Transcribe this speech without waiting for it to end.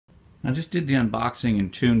I just did the unboxing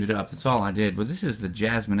and tuned it up. That's all I did. But this is the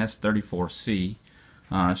Jasmine S34C,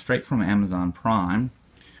 straight from Amazon Prime.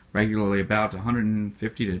 Regularly about $150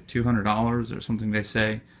 to $200 or something they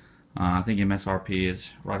say. I think MSRP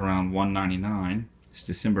is right around $199. It's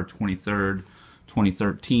December 23rd,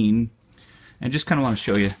 2013. And just kind of want to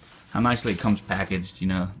show you how nicely it comes packaged. You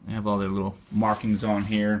know, they have all their little markings on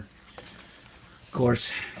here. Of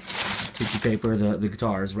course, tissue paper. The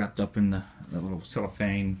guitar is wrapped up in the little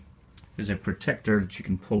cellophane. There's a protector that you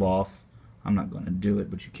can pull off. I'm not going to do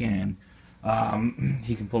it, but you can.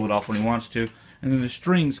 He can pull it off when he wants to. And then the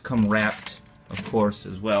strings come wrapped, of course,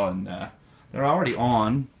 as well. And they're already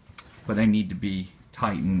on, but they need to be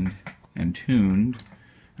tightened and tuned.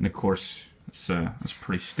 And of course, it's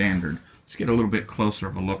pretty standard. Let's get a little bit closer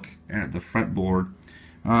of a look at the fretboard.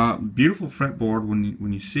 Beautiful fretboard.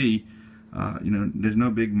 When you see, you know, there's no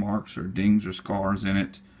big marks or dings or scars in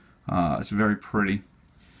it. It's very pretty.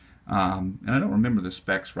 And I don't remember the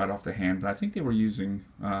specs right off the hand, but I think they were using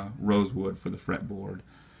rosewood for the fretboard.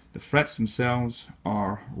 The frets themselves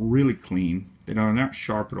are really clean. They're not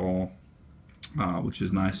sharp at all, which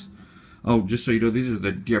is nice. Oh, just so you know, these are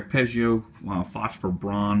the Arpeggio phosphor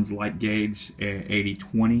bronze light gauge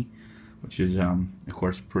 8020, which is, of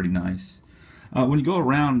course, pretty nice. When you go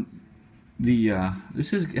around the,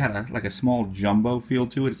 this has got like a small jumbo feel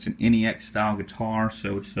to it. It's an NEX style guitar,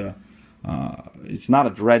 so it's not a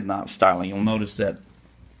dreadnought styling. You'll notice that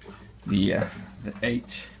the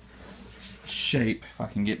 8 shape, if I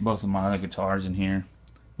can get both of my other guitars in here.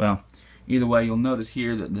 Well, either way, you'll notice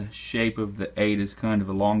here that the shape of the 8 is kind of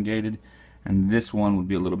elongated, and this one would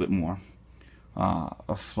be a little bit more, a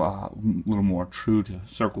little more true to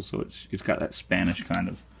circle. So it's got that Spanish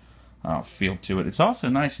kind of feel to it. It's also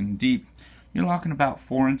nice and deep. You're locking about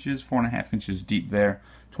 4 inches, 4.5 inches deep there.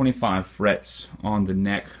 25 frets on the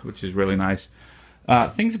neck, which is really nice.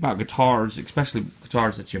 Things about guitars, especially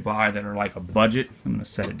guitars that you buy that are like a budget, I'm going to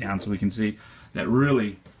set it down so we can see, that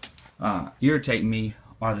really irritate me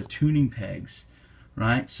are the tuning pegs,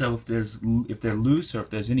 right? So if they're loose or if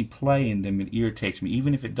there's any play in them, it irritates me,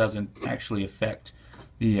 even if it doesn't actually affect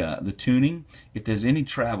the tuning. If there's any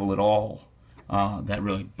travel at all, that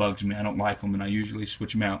really bugs me. I don't like them, and I usually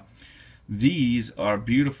switch them out. These are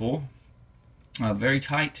beautiful, very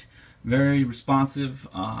tight, very responsive,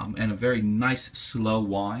 and a very nice slow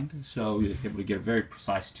wind, so you're able to get a very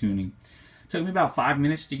precise tuning. It took me about 5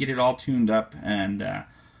 minutes to get it all tuned up, and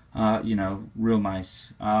you know, real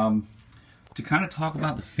nice. To kind of talk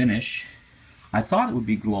about the finish, I thought it would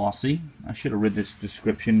be glossy. I should have read this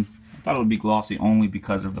description. I thought it would be glossy only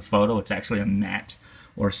because of the photo. It's actually a matte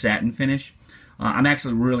or satin finish. I'm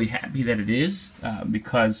actually really happy that it is,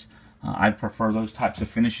 because I prefer those types of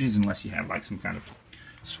finishes unless you have like some kind of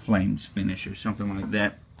flames finish or something like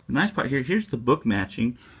that. The nice part here, here's the book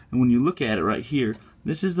matching, and when you look at it right here,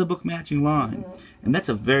 this is the book matching line, and that's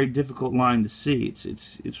a very difficult line to see.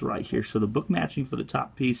 It's right here. So the book matching for the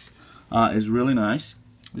top piece is really nice.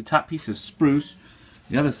 The top piece is spruce.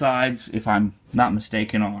 The other sides, if I'm not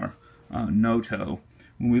mistaken, are no-toe.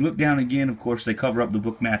 When we look down again, of course, they cover up the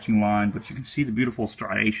book matching line, but you can see the beautiful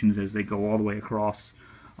striations as they go all the way across.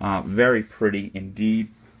 Very pretty indeed.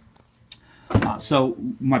 So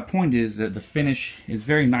my point is that the finish is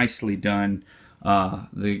very nicely done.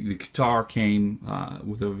 The guitar came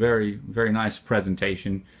with a very, very nice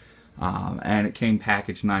presentation, and it came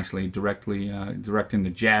packaged nicely, direct in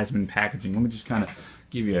the Jasmine packaging. Let me just kind of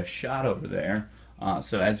give you a shot over there.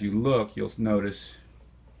 So as you look, you'll notice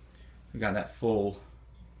we got that full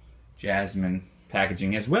Jasmine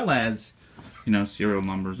packaging, as well as, you know, serial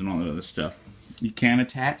numbers and all that other stuff. You can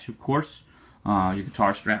attach, of course, your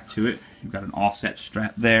guitar strap to it. You've got an offset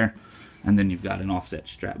strap there, and then you've got an offset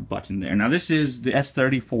strap button there. Now this is the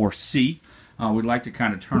S34C. We'd like to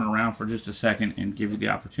kind of turn around for just a second and give you the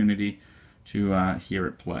opportunity to hear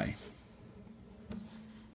it play.